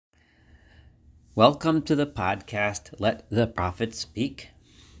Welcome to the podcast, Let the Prophet Speak.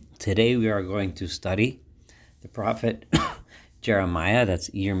 Today we are going to study the prophet Jeremiah, that's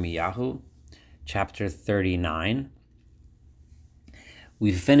Yirmiyahu, chapter 39.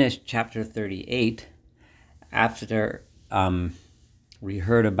 We finished chapter 38 after we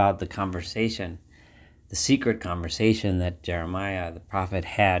heard about the secret conversation that Jeremiah, the prophet,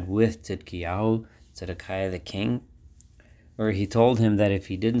 had with Tzidkiyahu, Zedekiah the king, where he told him that if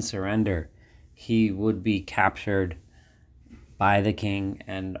he didn't surrender, he would be captured by the king,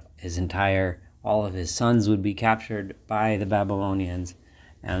 and all of his sons would be captured by the Babylonians,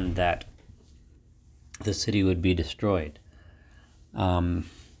 and that the city would be destroyed. We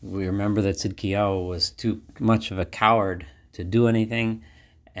remember that Tzidkiyahu was too much of a coward to do anything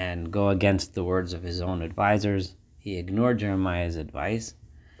and go against the words of his own advisors. He ignored Jeremiah's advice,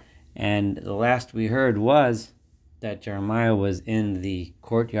 and the last we heard was that Jeremiah was in the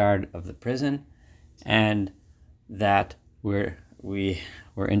courtyard of the prison, and that we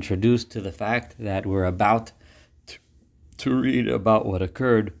were introduced to the fact that we're about to read about what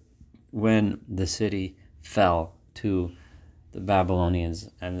occurred when the city fell to the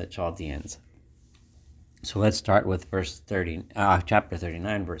Babylonians and the Chaldeans. So let's start with chapter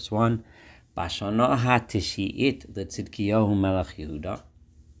 39, verse 1. Bashana ha-tishi'it leTzidkiyahu melech Yehuda.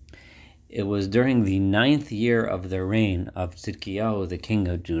 It was during the 9th year of the reign of Tzidkiyahu, the king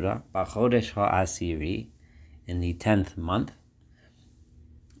of Judah, B'chodesh ha'asiri, in the 10th month.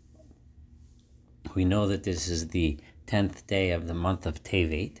 We know that this is the 10th day of the month of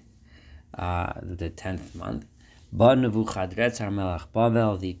Tevet, the 10th month. Ba Nebuchadrezzar melech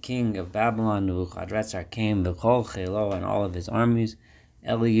Babel, the king of Babylon, Nebuchadrezzar, came, v'chol chelo, and all of his armies,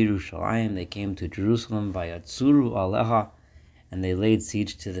 Eli Yerushalayim, they came to Jerusalem, vayatzuru aleha, and they laid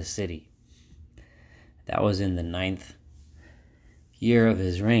siege to the city. That was in the 9th year of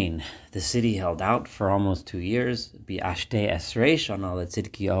his reign. The city held out for almost 2 years. Bi'ashtei esrei shana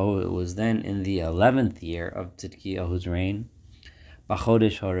leTzidkiyahu. It was then in the 11th year of Tzidkiyahu's reign.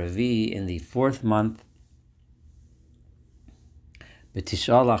 B'chodesh ha'revi, in the 4th month.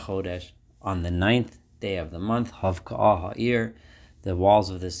 B'tisha lachodesh, on the 9th day of the month. Havka'ah ha'ir, the walls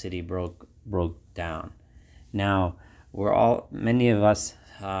of the city broke down. Now,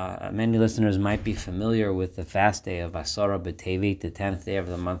 many listeners might be familiar with the fast day of Asara B'Tevet, the 10th day of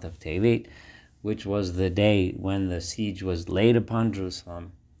the month of Tevet, which was the day when the siege was laid upon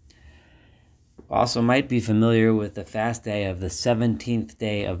Jerusalem. Also might be familiar with the fast day of the 17th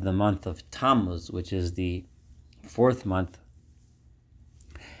day of the month of Tammuz, which is the 4th month,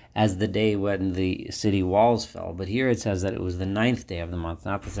 as the day when the city walls fell. But here it says that it was the 9th day of the month,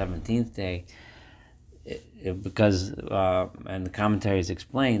 not the 17th day, because and the commentaries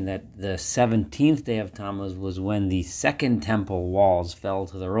explain that the 17th day of Tammuz was when the second temple walls fell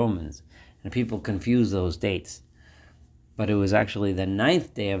to the Romans, and people confuse those dates. But it was actually the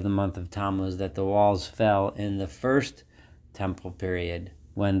 9th day of the month of Tammuz that the walls fell in the first temple period,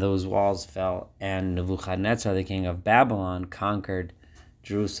 when those walls fell and Nebuchadnezzar, the king of Babylon, conquered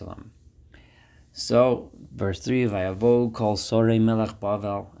Jerusalem. So, verse 3, Vayavo kol sorei melech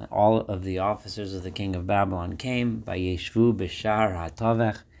Bavel, all of the officers of the king of Babylon came, Vayeshvu b'shar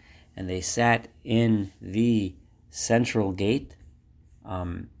ha'tavech, and they sat in the central gate,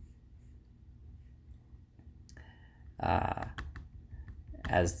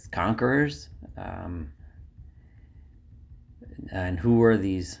 as conquerors. And who were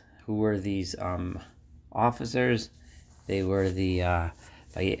these officers? They were the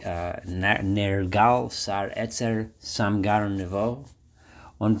Nergal Sar Etzer Samgar Nevo,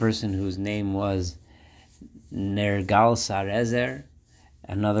 one person whose name was Nergal Sar Ezer,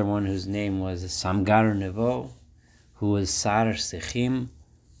 another one whose name was Samgar Nevo, who was Sar Sechim,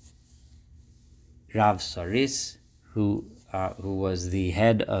 Rav Saris, who was the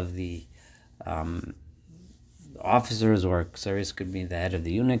head of the officers, or Saris could be the head of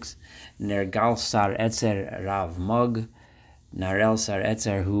the eunuchs. Nergal Sar Etzer Rav Mug, Narel Sar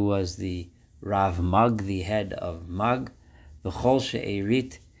Etzer, who was the Rav Mag, the head of Mag, V'chol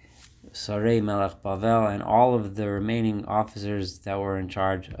she'erit Sarei Melech Bavel, and all of the remaining officers that were in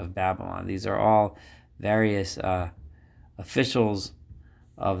charge of Babylon. These are all various officials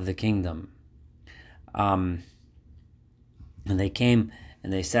of the kingdom. And they came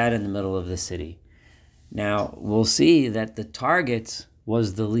and they sat in the middle of the city. Now, we'll see that the targets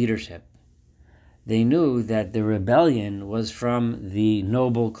was the leadership. They knew that the rebellion was from the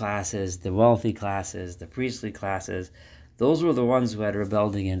noble classes, the wealthy classes, the priestly classes. Those were the ones who had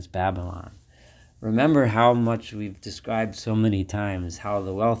rebelled against Babylon. Remember how much we've described so many times how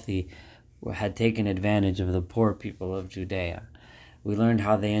the wealthy had taken advantage of the poor people of Judea. We learned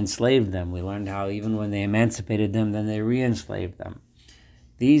how they enslaved them. We learned how even when they emancipated them, then they re-enslaved them.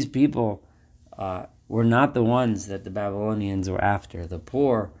 These people were not the ones that the Babylonians were after. The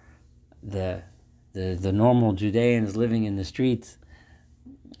poor, the normal Judeans living in the streets,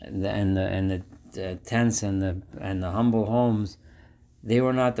 and the tents and the humble homes, they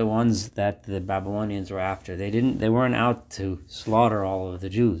were not the ones that the Babylonians were after. They weren't out to slaughter all of the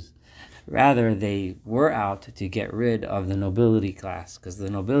Jews. Rather, they were out to get rid of the nobility class, because the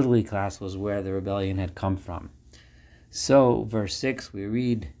nobility class was where the rebellion had come from. So, verse 6, we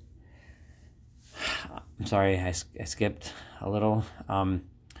read, I'm sorry, I skipped a little.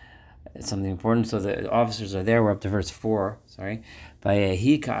 It's something important. So the officers are there. We're up to verse 4. Sorry. So when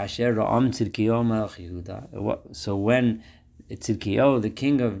Tzidkiyahu, the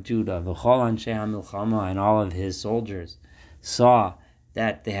king of Judah, and all of his soldiers, saw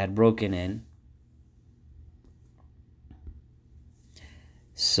that they had broken in,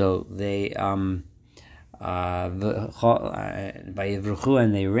 so they and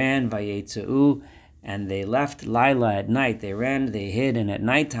they ran, and they left Lila at night. They ran, they hid, and at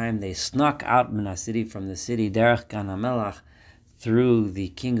nighttime they snuck out from the city, Derech Gan HaMelech, through the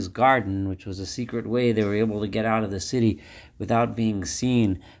king's garden, which was a secret way they were able to get out of the city without being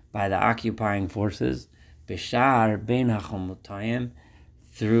seen by the occupying forces. Bishar Bein HaChomotayim,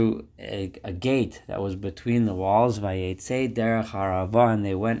 through a gate that was between the walls, Vayetzei Derech Arava, and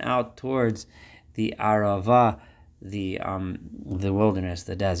they went out towards the Arava, the wilderness,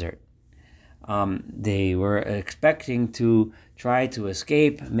 the desert. They were expecting to try to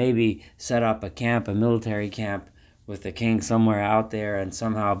escape, maybe set up a camp, a military camp, with the king somewhere out there, and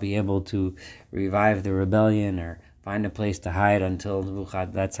somehow be able to revive the rebellion or find a place to hide until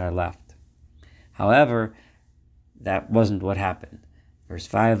Nebuchadnezzar left. However, that wasn't what happened. Verse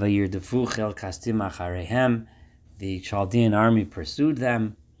 5, Vayirdefu chel kastim acharehem, the Chaldean army pursued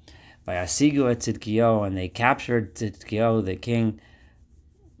them. Vayasigu et Tzidkiyahu, and they captured Tzidkiyahu, the king,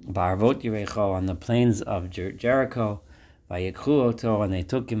 Ba'arvot Yerecho, on the plains of Jericho. Vayikhu oto, and they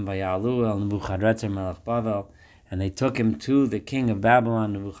took him, Vayalu el Nebuchadnezzar melech Bavel, and they took him to the king of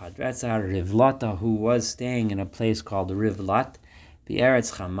Babylon, Nebuchadnezzar, Rivlata, who was staying in a place called Rivlat, the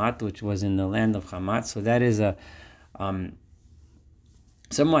Eretz Hamat, which was in the land of Hamat. So that is a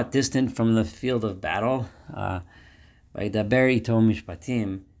somewhat distant from the field of battle. Vaydaber ito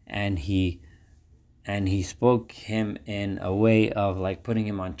mishpatim, and he spoke him in a way of like putting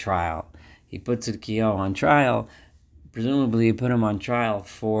him on trial. He put Tzidkiyahu on trial. Presumably he put him on trial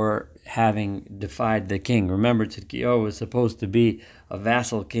for having defied the king. Remember, Tzidkiyahu was supposed to be a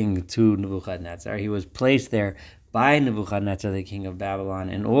vassal king to Nebuchadnezzar. He was placed there by Nebuchadnezzar, the king of Babylon,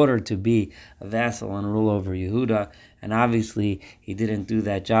 in order to be a vassal and rule over Yehuda. And obviously he didn't do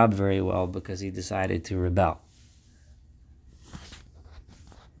that job very well because he decided to rebel.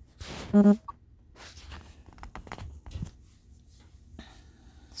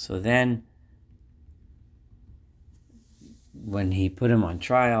 So then, when he put him on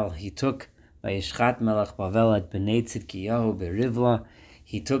trial, he took Vayishchat Melech Bavel et Bnei Tzidkiyahu beRivla.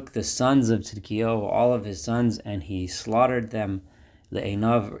 He took the sons of Tzidkiyahu, all of his sons, and he slaughtered them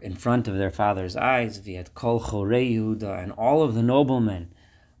le'einav, in front of their father's eyes. V'et kol chorei Yehuda, and all of the noblemen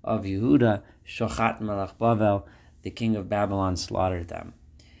of Yehuda, Shochat Melech Bavel, the king of Babylon, slaughtered them.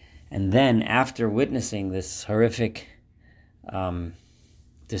 And then, after witnessing this horrific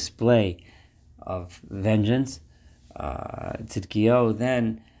display of vengeance, Tzidkiyahu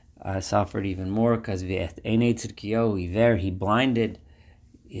then suffered even more, because he blinded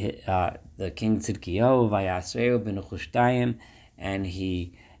the king Tzidkiyahu, Vayasreu ben Nechushtaim, and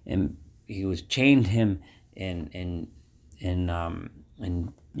he was chained him in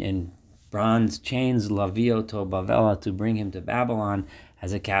bronze chains, Lavio to Bavela, to bring him to Babylon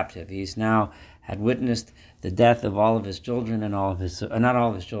as a captive. He's now had witnessed the death of all of his children and all of his, not all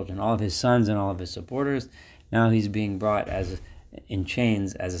of his children, all of his sons and all of his supporters. Now he's being brought in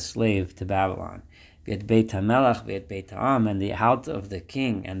chains as a slave to Babylon. V'et Beit HaMelech, v'et Beit HaAm, and the house of the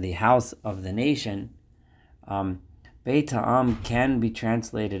king and the house of the nation. Beit HaAm can be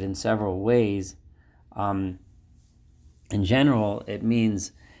translated in several ways. In general, it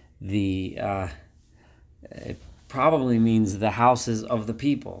means it probably means the houses of the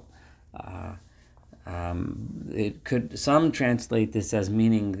people. Some translate this as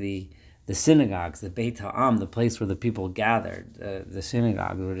meaning the synagogues, the Beit HaAm, the place where the people gathered. The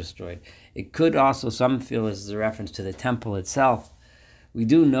synagogues were destroyed. It could also, some feel, as a reference to the temple itself. We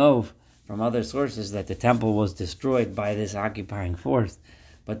do know from other sources that the temple was destroyed by this occupying force,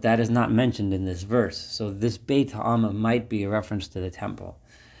 but that is not mentioned in this verse. So this Beit HaAm might be a reference to the temple.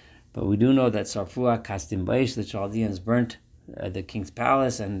 But we do know that Sarfua Kastim Baish, the Chaldeans burnt the king's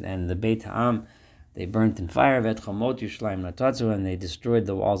palace and the Beit Ha'am, they burnt in fire, and they destroyed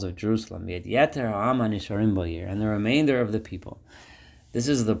the walls of Jerusalem. And the remainder of the people, this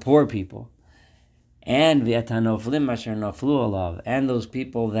is the poor people, and those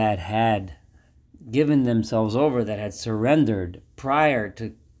people that had given themselves over, that had surrendered prior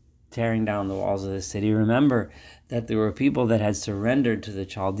to tearing down the walls of the city. Remember that there were people that had surrendered to the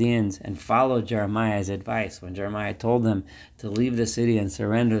Chaldeans and followed Jeremiah's advice. When Jeremiah told them to leave the city and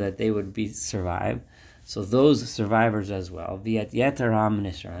surrender, that they would survive. So those survivors as well.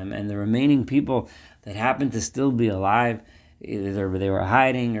 And the remaining people that happened to still be alive, either they were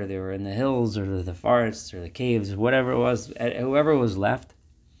hiding or they were in the hills or the forests or the caves, whatever it was, whoever was left,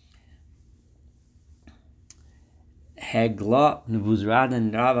 Hegla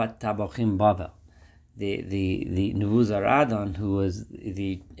Nebuzaradan Ravat Tabachim Babel. The Nebuzaradan, who was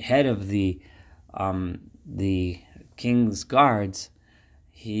the head of the king's guards,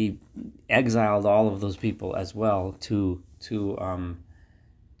 he exiled all of those people as well to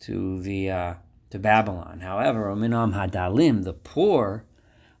Babylon. However, Minam Hadalim, the poor,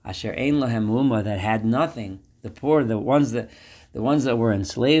 Asher Ein Lahem Uma, that had nothing, the poor, the ones that were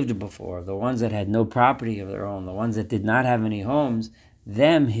enslaved before, the ones that had no property of their own, the ones that did not have any homes,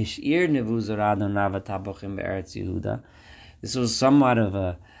 them Hishir Nebuzaradan Ravat Tabachim Be'eretz Yehuda. This was somewhat of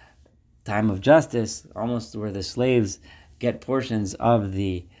a time of justice, almost where the slaves get portions of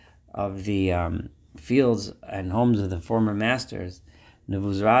the fields and homes of the former masters.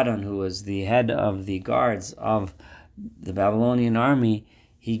 Nebuzaradan, who was the head of the guards of the Babylonian army,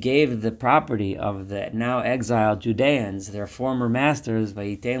 he gave the property of the now exiled Judeans, their former masters,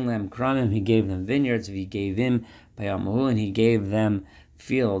 Vayitein Lehem Kramim, he gave them vineyards, he gave him Bayamahu, and he gave them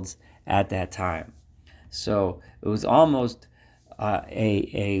fields at that time. So it was almost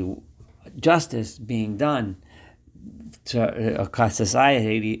a justice being done to a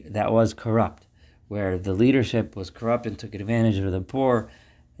society that was corrupt, where the leadership was corrupt and took advantage of the poor.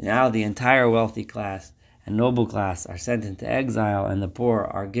 Now the entire wealthy class and noble class are sent into exile, and the poor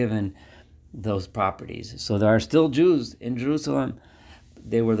are given those properties. So there are still Jews in Jerusalem.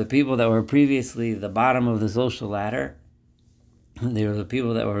 They were the people that were previously the bottom of the social ladder. They were the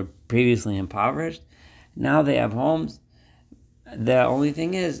people that were previously impoverished. Now they have homes. The only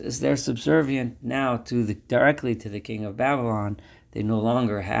thing is they're subservient now directly to the king of Babylon. They no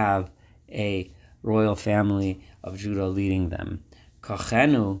longer have a royal family of Judah leading them.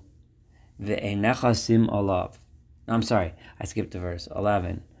 Kochenu ve'enecha sim olav. I'm sorry, I skipped to verse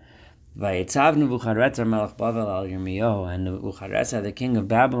 11. Vayetzav Nebuchadrezzar melech Bavel al Yirmiyahu, and Nebuchadrezzar, the king of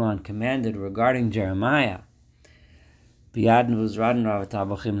Babylon, commanded regarding Jeremiah, Biyad Nebuzaradan Ravat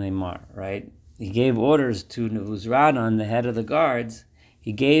Tabachim Leimar, right? He gave orders to Nebuzaradan, the head of the guards.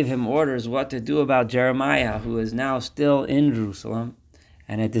 He gave him orders what to do about Jeremiah, who is now still in Jerusalem,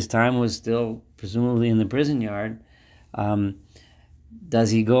 and at this time was still presumably in the prison yard.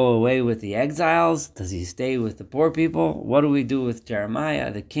 Does he go away with the exiles? Does he stay with the poor people? What do we do with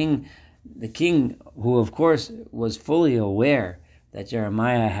Jeremiah? The king, who of course was fully aware that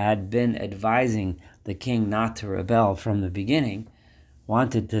Jeremiah had been advising the king not to rebel from the beginning,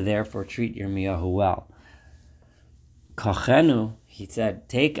 wanted to therefore treat Yirmiyahu well. Kochenu, he said,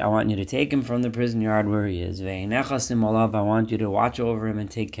 I want you to take him from the prison yard where he is. Ve'enecha sim olav, I want you to watch over him and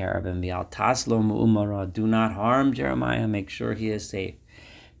take care of him. Bi'al taslo mu'umara, do not harm Jeremiah, make sure he is safe.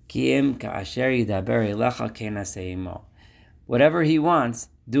 Ki'im ka'asher yidaber elecha kenaseh imo. Whatever he wants,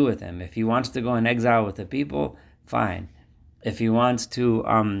 do with him. If he wants to go in exile with the people, fine. If he wants to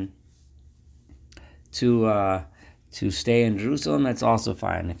stay in Jerusalem, that's also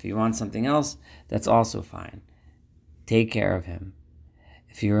fine. If he wants something else, that's also fine. Take care of him.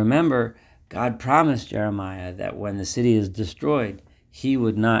 If you remember, God promised Jeremiah that when the city is destroyed, he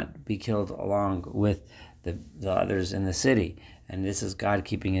would not be killed along with the others in the city. And this is God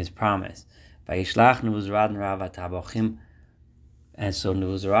keeping his promise. Vayishlach Nebuzaradan Ravat Tabachim. And so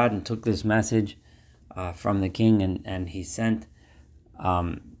Nebuzaradan took this message from the king, and he sent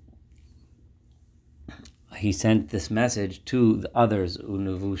this message to the others.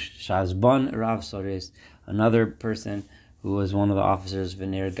 Shazbon Rav Sores, another person who was one of the officers,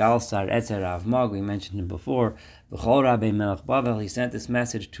 V'ner Galsar Etzer Rav Mag, we mentioned him before, V'chol Rabbi Melech Bavel, he sent this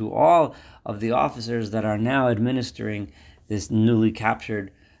message to all of the officers that are now administering this newly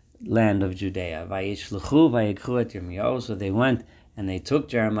captured land of Judea. Vayishluchu vayikchu et Yirmiyahu, so they went and they took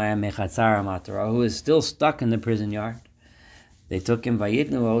Jeremiah Mechatzar HaMatorah, who is still stuck in the prison yard. They took him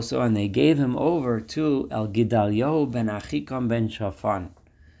Vayitnu also, and they gave him over to El Gidalyahu ben Achikam ben Shaphan.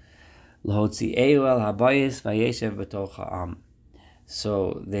 So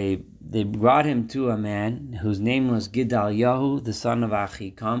So they brought him to a man whose name was Gedaliahu, the son of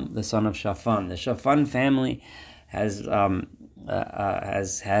Achikam, the son of Shaphan. The Shaphan family has been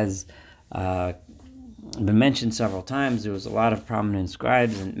mentioned several times. There was a lot of prominent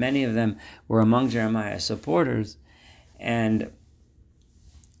scribes, and many of them were among Jeremiah's supporters, and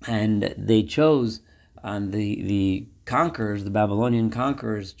they chose the conquerors, the Babylonian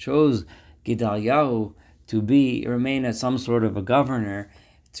conquerors, chose Gedaliahu to remain as some sort of a governor,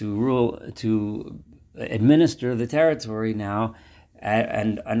 to rule, to administer the territory now,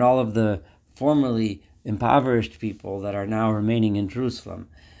 and all of the formerly impoverished people that are now remaining in Jerusalem.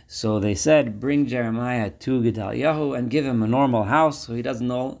 So they said, bring Jeremiah to Gedaliahu and give him a normal house, so he doesn't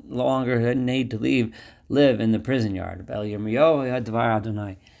no longer need to live in the prison yard. And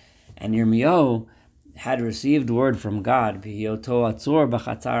Yirmiyahu had received word from God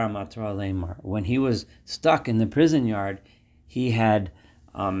when he was stuck in the prison yard. He had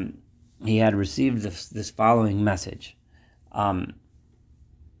received this following message. The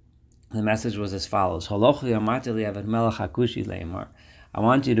message was as follows: I want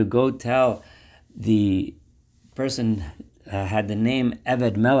you to go tell the person had the name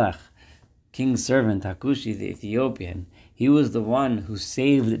Eved Melech, king's servant, Hakushi the Ethiopian. He was the one who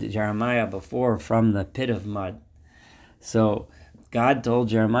saved Jeremiah before from the pit of mud. So God told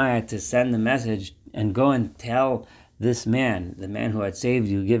Jeremiah to send the message and go and tell this man, the man who had saved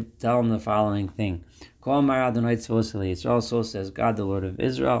you, tell him the following thing. It also says, God, the Lord of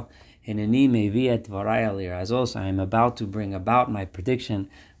Israel, I am about to bring about my prediction,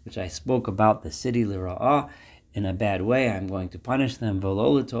 which I spoke about the city Lira'ah in a bad way. I'm going to punish them.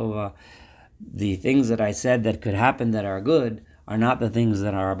 The things that I said that could happen that are good are not the things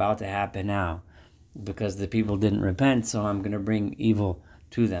that are about to happen now, because the people didn't repent, so I'm going to bring evil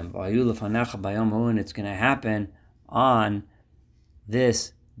to them. And it's going to happen on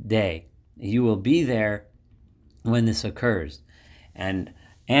this day. You will be there when this occurs. And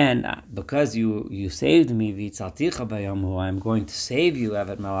because you saved me, I'm going to save you,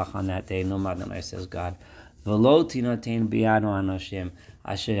 Evet Malach, on that day. No Adonai, says God. And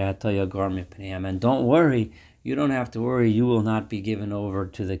don't worry, you don't have to worry, you will not be given over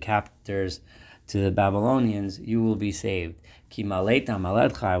to the captors, to the Babylonians. You will be saved.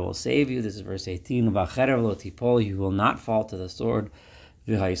 I will save you. This is verse 18. You will not fall to the sword.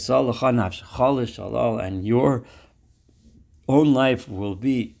 And your own life will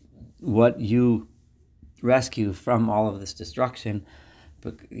be what you rescue from all of this destruction.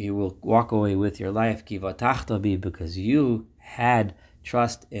 But you will walk away with your life, because you had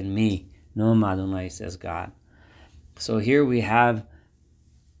trust in me. No Adonai, says God. So here we have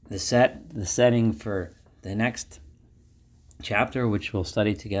the setting for the next chapter, which we'll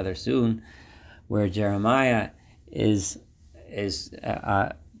study together soon, where Jeremiah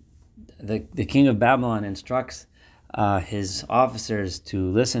the king of Babylon instructs his officers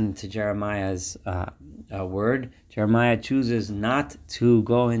to listen to Jeremiah's word. Jeremiah chooses not to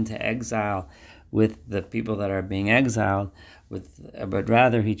go into exile with the people that are being exiled, but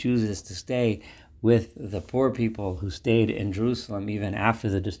rather he chooses to stay with the poor people who stayed in Jerusalem even after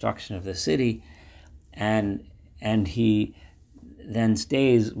the destruction of the city, and he then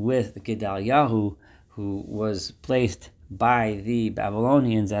stays with Gedaliahu, who was placed by the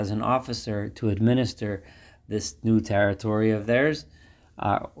Babylonians as an officer to administer this new territory of theirs,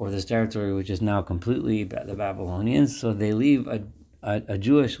 or this territory which is now completely the Babylonians. So they leave a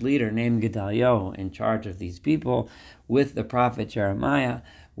Jewish leader named Gedaliahu in charge of these people, with the prophet Jeremiah,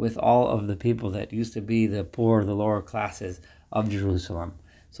 with all of the people that used to be the poor, the lower classes of Jerusalem.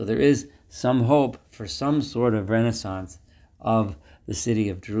 So there is some hope for some sort of renaissance of the city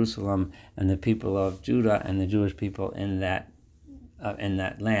of Jerusalem and the people of Judah and the Jewish people in that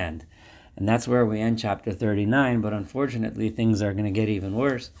land. And that's where we end chapter 39, but unfortunately things are going to get even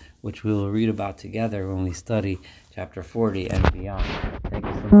worse, which we will read about together when we study chapter 40 and beyond. Thank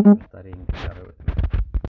you so much for studying.